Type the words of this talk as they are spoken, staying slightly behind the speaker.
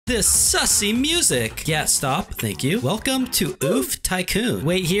this sussy music? Yeah, stop. Thank you. Welcome to Oof Tycoon.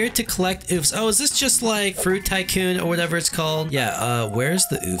 Wait here to collect oofs. Oh, is this just like Fruit Tycoon or whatever it's called? Yeah, where's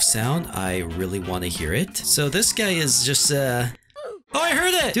the oof sound? I really want to hear it. So this guy is just, Oh, I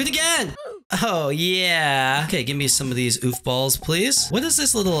heard it! Do it again! Oh, yeah. Okay, give me some of these oof balls, please. What is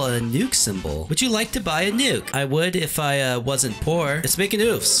this little nuke symbol? Would you like to buy a nuke? I would if I wasn't poor. It's making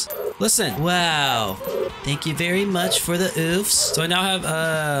oofs. Listen. Wow. Thank you very much for the oofs. So I now have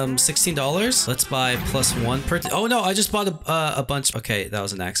 $16. Let's buy +1 per... Oh, no, I just bought a bunch. Okay, that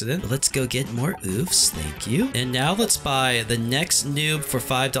was an accident. Let's go get more oofs. Thank you. And now let's buy the next noob for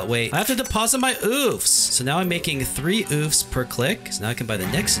 $5. Wait, I have to deposit my oofs. So now I'm making 3 oofs per click. So now I can buy the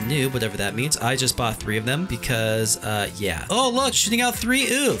next noob, whatever that means. I just bought 3 of them because, yeah. Oh, look, shooting out 3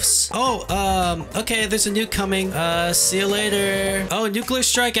 oofs. Oh, okay, there's a nuke coming. See you later. Oh, nuclear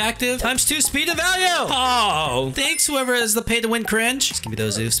strike active. ×2 speed and value. Oh, thanks, whoever is the pay-to-win cringe. Just give me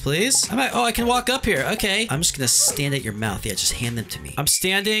those oofs, please. Oh, I can walk up here. Okay. I'm just gonna stand at your mouth. Yeah, just hand them to me. I'm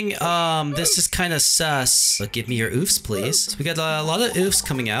standing. This is kind of sus. But give me your oofs, please. So we got a lot of oofs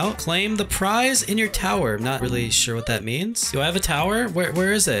coming out. Claim the prize in your tower. I'm not really sure what that means. Do I have a tower?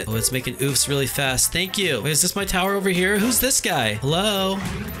 Where is it? Oh, it's making oofs really fast. Thank you. Wait, is this my tower over here? Who's this guy? Hello?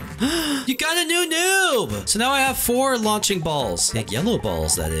 You got a new noob! So now I have 4 launching balls. Big yellow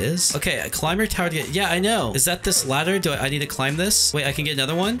balls, that is. Okay, I climb your tower to get... Yeah, I know. Is that this ladder? Do I need to climb this? Wait, I can get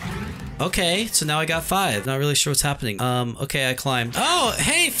another one? Okay, so now I got 5. Not really sure what's happening. Okay, I climbed. Oh,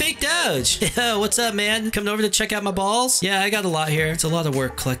 hey, fake Doge. Yeah, what's up, man? Coming over to check out my balls? Yeah, I got a lot here. It's a lot of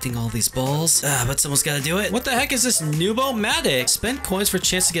work collecting all these balls. But someone's got to do it. What the heck is this Noobo-matic? Spend coins for a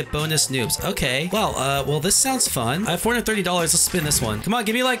chance to get bonus noobs. Okay, well, this sounds fun. I have $430. Let's spin this one. Come on,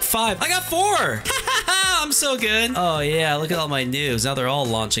 give me like 5. I got 4. I'm so good. Oh, yeah, look at all my noobs. Now they're all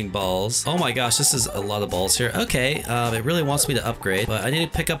launching balls. Oh my gosh, this is a lot of balls here. Okay, it really wants me to upgrade, but I need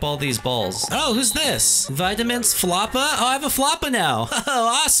to pick up all these balls. Oh, who's this? Vitamins Floppa? Oh, I have a Floppa now.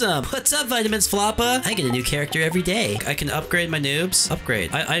 Oh, awesome. What's up, Vitamins Floppa? I get a new character every day. I can upgrade my noobs.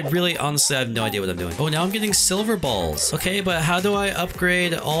 Upgrade. I really, honestly, I have no idea what I'm doing. Oh, now I'm getting silver balls. Okay, but how do I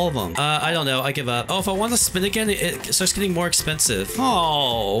upgrade all of them? I don't know. I give up. Oh, if I want to spin again, it starts getting more expensive.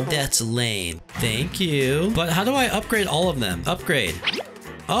 Oh, that's lame. Thank you. But how do I upgrade all of them? Upgrade.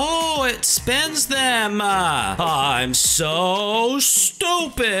 Oh, it spends them. I'm so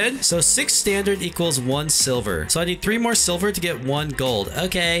stupid. So 6 standard equals 1 silver. So I need 3 more silver to get 1 gold.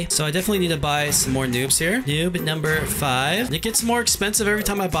 Okay, so I definitely need to buy some more noobs here. Noob number 5. And it gets more expensive every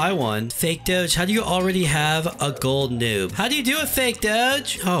time I buy one. Fake Doge, how do you already have a gold noob? How do you do it, Fake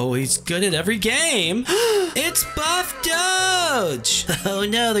Doge? Oh, he's good at every game. It's Buff Doge. Oh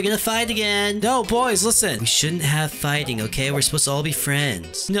no, they're gonna fight again. No, boys, listen. We shouldn't have fighting, okay? We're supposed to all be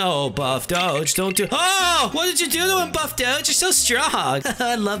friends. No, Buff Doge, don't do... Oh! What did you do to him, Buff Doge? You're so strong.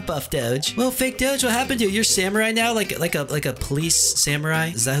 I love Buff Doge. Well, Fake Doge, what happened to you? You're samurai now? Like a police samurai?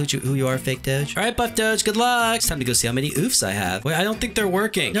 Is that who you are, Fake Doge? All right, Buff Doge, good luck. It's time to go see how many oofs I have. Wait, I don't think they're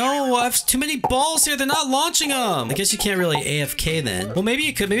working. No, I have too many balls here. They're not launching them. I guess you can't really AFK then. Well, maybe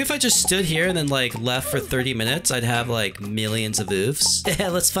you could. Maybe if I just stood here and then like left for 30 minutes, I'd have like millions of oofs. Yeah,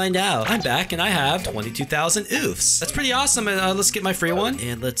 let's find out. I'm back and I have 22,000 oofs. That's pretty awesome. And let's get my free one.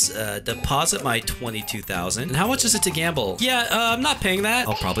 And let's deposit my 22,000. And how much is it to gamble? Yeah, I'm not paying that.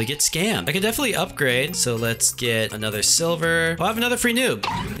 I'll probably get scammed. I can definitely upgrade. So let's get another silver. I'll have another free noob.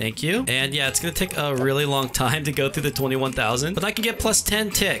 Thank you. And yeah, it's gonna take a really long time to go through the 21,000, but I can get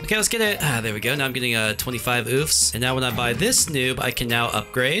 +10 tick. Okay, let's get it. There we go. Now I'm getting 25 oofs. And now when I buy this noob, I can now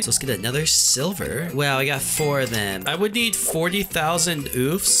upgrade. So let's get another silver. Wow, I got 4 of them. I would need 40,000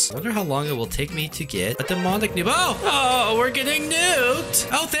 oofs. I wonder how long it will take me to get a demonic noob. Oh, we're getting nuked.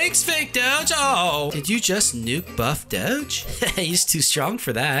 Oh, thanks, Fake Doge. Oh, did you just nuke Buff Doge? He's too strong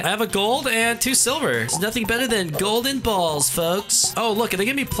for that. I have a gold and 2 silver. It's nothing better than golden balls, folks. Oh, look, they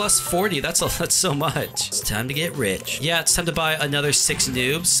give me +40. That's so much. It's time to get rich. Yeah, it's time to buy another 6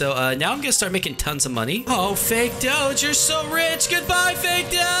 noobs. So now I'm gonna start making tons of money. Oh, Fake Doge, you're so rich. Goodbye, Fake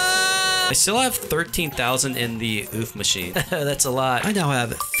Doge. I still have 13,000 in the oof machine. That's a lot. I now have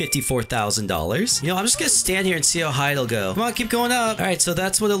 $54,000. You know, I'm just gonna stand here and see how high it'll go. Come on, keep going up. All right, so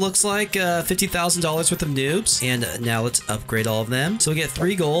that's what it looks like. $50,000 worth of noobs. And now let's upgrade all of them. So we get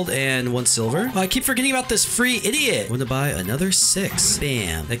 3 gold and 1 silver. Oh, I keep forgetting about this free idiot. I'm gonna buy another 6.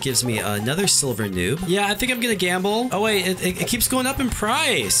 Bam. That gives me another silver noob. Yeah, I think I'm gonna gamble. Oh wait, it keeps going up in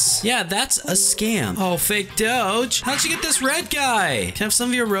price. Yeah, that's a scam. Oh, Fake Doge. How'd you get this red guy? Can I have some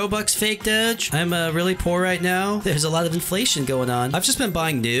of your Robux, Fake Fake Doge? I'm really poor right now. There's a lot of inflation going on. I've just been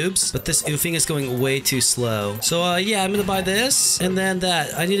buying noobs, but this oofing is going way too slow. So yeah, I'm gonna buy this and then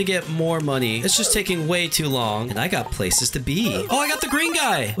that. I need to get more money. It's just taking way too long, and I got places to be. Oh, I got the green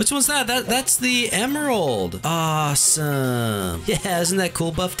guy. Which one's that? That's the emerald. Awesome. Yeah, isn't that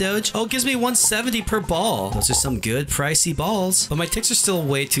cool, Buff Doge? Oh, it gives me 170 per ball. Those are some good pricey balls, but my ticks are still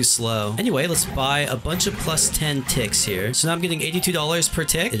way too slow. Anyway, let's buy a bunch of plus 10 ticks here. So now I'm getting $82 per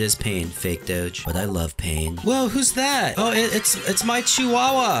tick. It is pain, Fake Doge, but I love pain. Whoa, who's that? Oh, it's my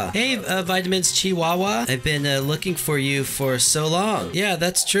Chihuahua. Hey, Vitamins Chihuahua. I've been looking for you for so long. Yeah,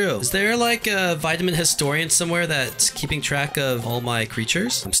 that's true. Is there like a vitamin historian somewhere that's keeping track of all my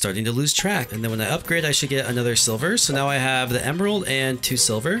creatures? I'm starting to lose track. And then when I upgrade, I should get another silver. So now I have the emerald and 2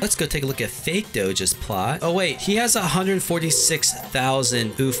 silver. Let's go take a look at Fake Doge's plot. Oh wait, he has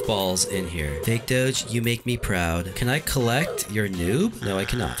 146,000 oof balls in here. Fake Doge, you make me proud. Can I collect your noob? No, I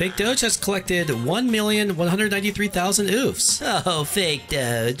cannot. Fake Doge has collected 1,193,000 oofs. Oh, Fake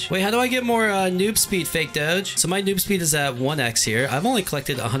Doge. Wait, how do I get more noob speed, Fake Doge? So my noob speed is at 1x here. I've only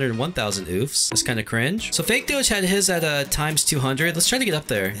collected 101,000 oofs. That's kind of cringe. So Fake Doge had his at times 200. Let's try to get up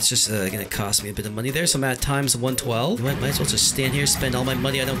there. It's just gonna cost me a bit of money there. So I'm at times 112. You know what? Might as well just stand here, spend all my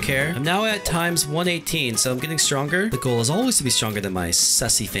money. I don't care. I'm now at times 118, so I'm getting stronger. The goal is always to be stronger than my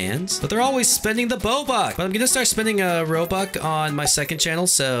sussy fans, but they're always spending the Bobuck. But I'm gonna start spending a Robuck on my second channel,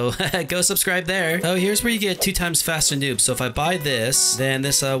 so go subscribe there. Oh, here's where you get 2 times faster noobs. So if I buy this, then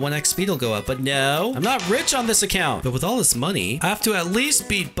this 1x speed will go up. But no, I'm not rich on this account. But with all this money, I have to at least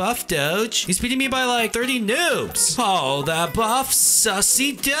beat Buff Doge. He's beating me by like 30 noobs. Oh, that Buff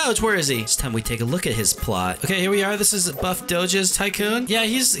sussy Doge. Where is he? It's time we take a look at his plot. Okay, here we are. This is Buff Doge's Tycoon. Yeah,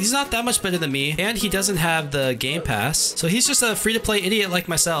 he's not that much better than me, and he doesn't have the Game Pass, so he's just a free-to-play idiot like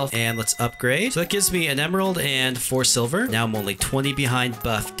myself. And let's upgrade. So that gives me an emerald and 4 silver. Now I'm only 20 behind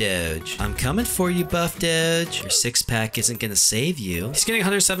Buff Doge. I'm coming for you, Buff Doge. Your 6-pack isn't gonna save you. He's getting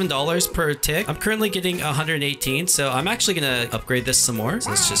 $107 per tick. I'm currently getting 118, so I'm actually gonna upgrade this some more. So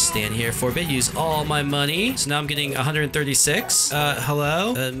let's just stand here for a bit, use all my money. So now I'm getting 136.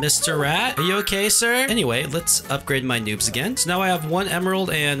 Hello? Mr. Rat? Are you okay, sir? Anyway, let's upgrade my noobs again. So now I have 1 emerald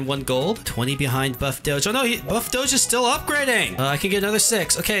and 1 gold. 20 behind Buff Doge. Oh no, Buff Doge is still upgrading. I can get another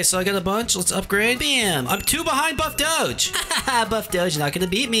 6. Okay, so I got a bunch. Let's upgrade. Bam! I'm 2 behind Buff Doge. Buff Doge not gonna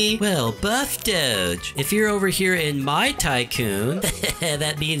beat me. Well, Buff Doge, if you're over here in my Tycoon,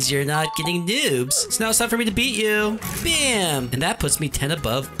 that means you're not getting noobs. So now it's time for me to beat you. Bam! And that puts me 10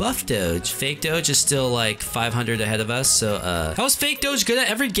 above Buff Doge. Fake Doge is still like 500 ahead of us. So, how is Fake Doge good at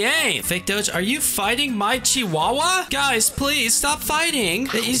every game? Fake Doge, are you fighting my Chihuahua? Guys, please stop fighting.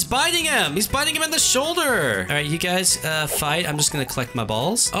 He's biting him. He's biting him in the shoulder. All right, you guys fight. I'm just gonna collect my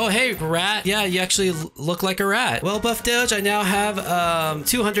balls. Oh, hey, rat. Yeah, you actually look like a rat. Well, Buff Doge, I now have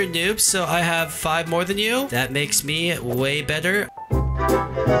 200 noobs, so I have 5 more than you. That makes me way better.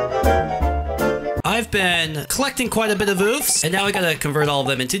 I've been collecting quite a bit of oofs, and now I gotta convert all of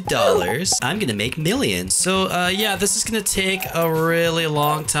them into dollars. I'm gonna make millions. So, yeah, this is gonna take a really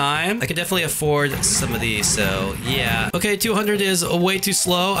long time. I can definitely afford some of these, so yeah. Okay, 200 is way too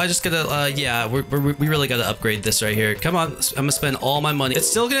slow. I just gotta, yeah, we really gotta upgrade this right here. Come on, I'm gonna spend all my money. It's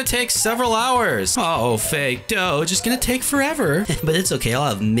still gonna take several hours. Oh, Fake Doge, it's gonna take forever. But it's okay, I'll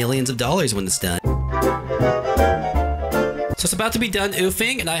have millions of dollars when it's done. So it's about to be done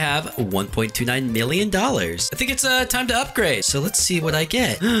oofing, and I have $1.29 million. I think it's time to upgrade. So let's see what I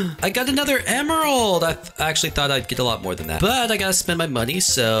get. I got another emerald. I actually thought I'd get a lot more than that, but I gotta spend my money.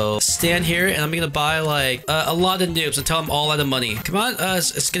 So stand here, and I'm gonna buy like a lot of noobs until I'm all out of money. Come on,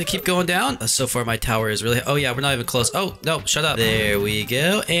 it's gonna keep going down. So far, my tower is really. Oh yeah, we're not even close. Oh no, shut up. There we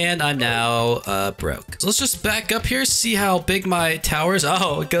go, and I'm now broke. So let's just back up here, see how big my tower is.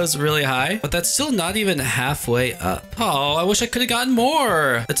 Oh, it goes really high, but that's still not even halfway up. Oh, I wish I could have gotten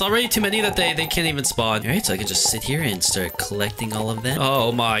more. It's already too many that they can't even spawn. All right, so I can just sit here and start collecting all of them.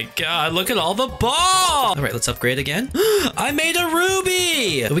 Oh my god, look at all the balls. All right, let's upgrade again. I made a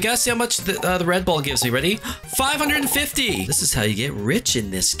ruby. We gotta see how much the red ball gives me. Ready? 550. This is how you get rich in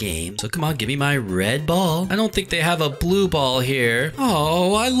this game. So come on, give me my red ball. I don't think they have a blue ball here.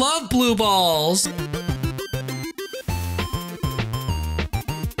 Oh, I love blue balls.